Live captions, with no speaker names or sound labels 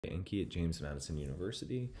Enki at James Madison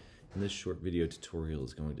University, and this short video tutorial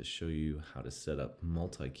is going to show you how to set up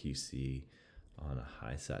MultiQC on a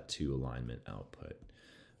HISAT2 alignment output.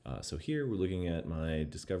 So here we're looking at my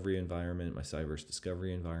discovery environment, my CyVerse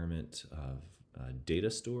Discovery Environment data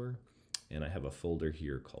store, and I have a folder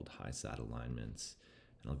here called HISAT alignments.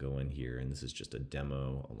 And I'll go in here, and this is just a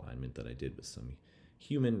demo alignment that I did with some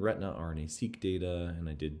human retina RNA-seq data, and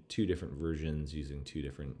I did two different versions using two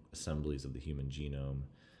different assemblies of the human genome.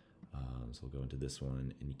 So I'll go into this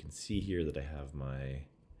one, and you can see here that I have my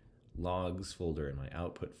logs folder and my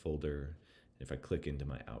output folder. If I click into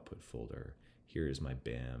my output folder, here is my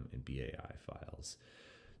BAM and BAI files.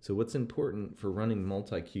 So what's important for running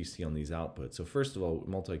MultiQC on these outputs? So first of all, what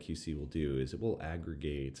MultiQC will do is it will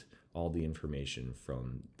aggregate all the information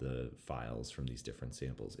from the files from these different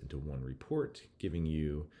samples into one report, giving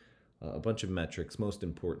you a bunch of metrics. Most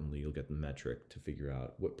importantly, you'll get the metric to figure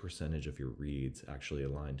out what percentage of your reads actually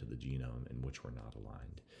align to the genome and which were not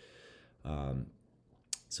aligned.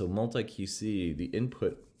 So MultiQC, the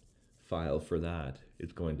input file for that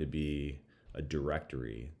is going to be a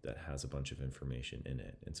directory that has a bunch of information in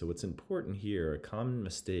it. And so what's important here, a common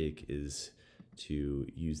mistake is to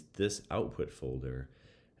use this output folder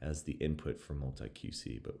as the input for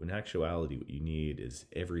MultiQC. But in actuality, what you need is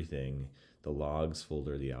everything, the logs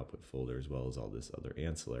folder, the output folder, as well as all this other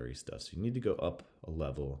ancillary stuff. So you need to go up a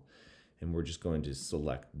level, and we're just going to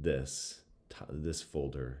select this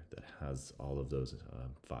folder that has all of those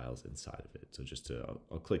files inside of it. So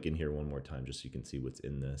I'll click in here one more time just so you can see what's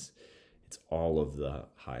in this. It's all of the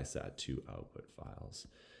HISAT2 output files.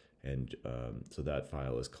 And so that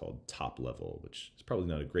file is called top level, which is probably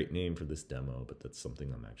not a great name for this demo, but that's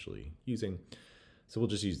something I'm actually using. So we'll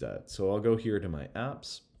just use that. So I'll go here to my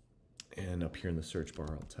apps, and up here in the search bar,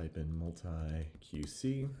 I'll type in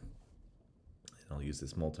MultiQC. And I'll use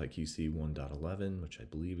this MultiQC 1.11, which I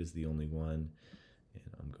believe is the only one.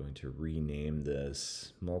 And I'm going to rename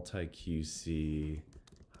this MultiQC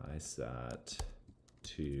HISAT2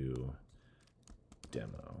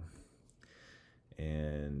 demo.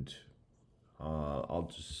 And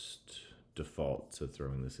I'll just default to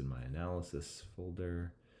throwing this in my analysis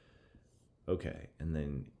folder. Okay, and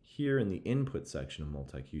then here in the input section of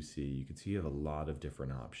MultiQC, you can see you have a lot of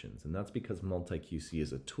different options. And that's because MultiQC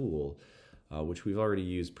is a tool which we've already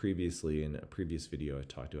used previously. In a previous video, I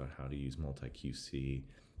talked about how to use MultiQC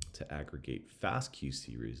to aggregate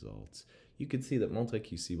FastQC results. You can see that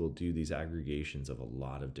MultiQC will do these aggregations of a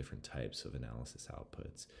lot of different types of analysis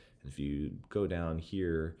outputs. And if you go down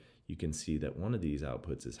here, you can see that one of these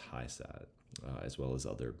outputs is HISAT, as well as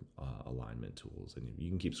other alignment tools. And you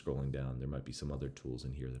can keep scrolling down. There might be some other tools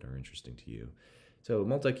in here that are interesting to you. So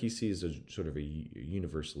MultiQC is a sort of a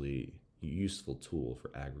universally useful tool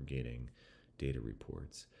for aggregating data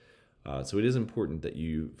reports. So it is important that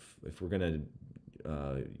if we're going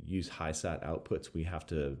to use HISAT outputs, we have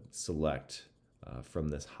to select from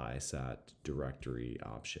this HISAT directory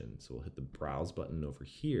option. So we'll hit the browse button over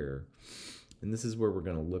here, and this is where we're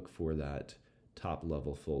going to look for that top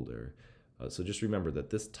level folder. So just remember that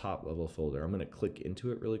this top level folder, I'm going to click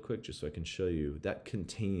into it really quick just so I can show you, that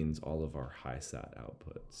contains all of our HISAT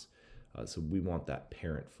outputs. So we want that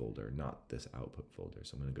parent folder, not this output folder.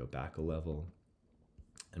 So I'm going to go back a level.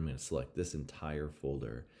 I'm going to select this entire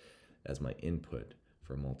folder as my input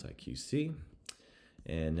for MultiQC.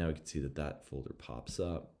 And now we can see that that folder pops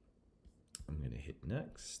up. I'm going to hit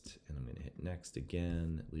next, and I'm going to hit next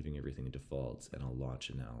again, leaving everything in defaults, and I'll launch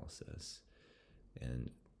analysis. And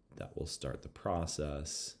that will start the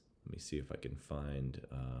process. Let me see if I can find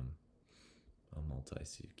a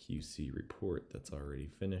MultiQC report that's already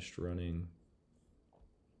finished running.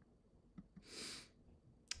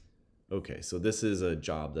 Okay, so this is a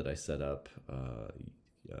job that I set up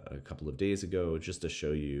a couple of days ago just to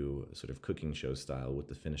show you sort of cooking show style what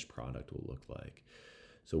the finished product will look like.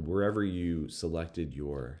 So wherever you selected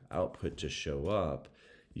your output to show up,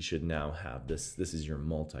 you should now have this. This is your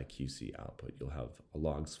MultiQC output. You'll have a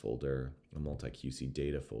logs folder, a MultiQC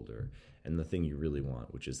data folder, and the thing you really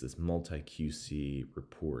want, which is this MultiQC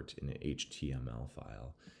report in an HTML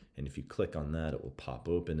file. And if you click on that, it will pop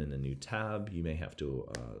open in a new tab. You may have to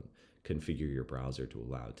configure your browser to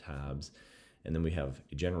allow tabs. And then we have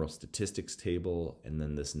a general statistics table, and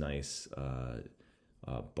then this nice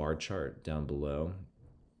bar chart down below.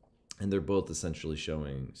 And they're both essentially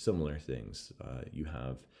showing similar things. You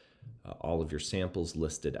have all of your samples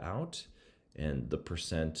listed out, and the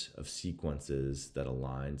percent of sequences that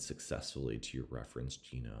align successfully to your reference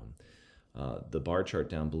genome. The bar chart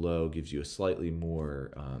down below gives you a slightly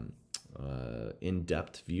more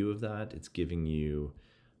in-depth view of that. It's giving you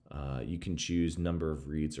You can choose number of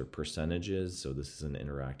reads or percentages. So this is an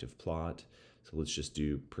interactive plot. So let's just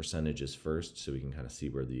do percentages first so we can kind of see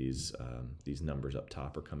where these numbers up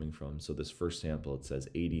top are coming from. So this first sample, it says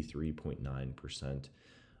 83.9%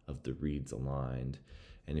 of the reads aligned.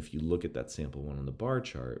 And if you look at that sample one on the bar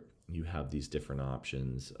chart, you have these different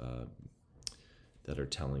options that are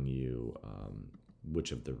telling you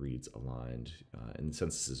which of the reads aligned. And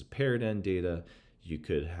since this is paired end data, you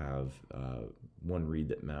could have one read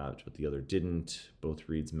that mapped but the other didn't, both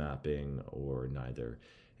reads mapping, or neither.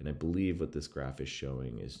 And I believe what this graph is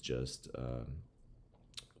showing is just,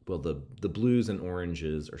 well, the blues and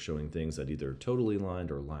oranges are showing things that either totally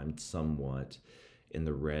aligned or aligned somewhat, and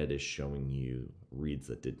the red is showing you reads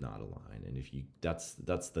that did not align. And if you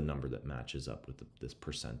that's the number that matches up with this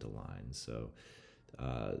percent align. So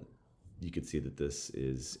you could see that this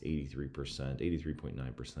is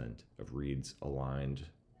 83.9% of reads aligned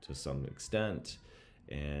to some extent,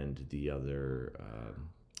 and the other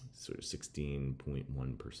sort of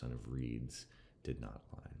 16.1% of reads did not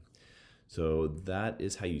align. So that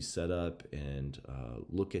is how you set up and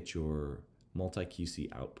look at your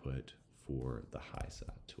MultiQC output for the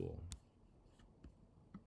HISAT tool.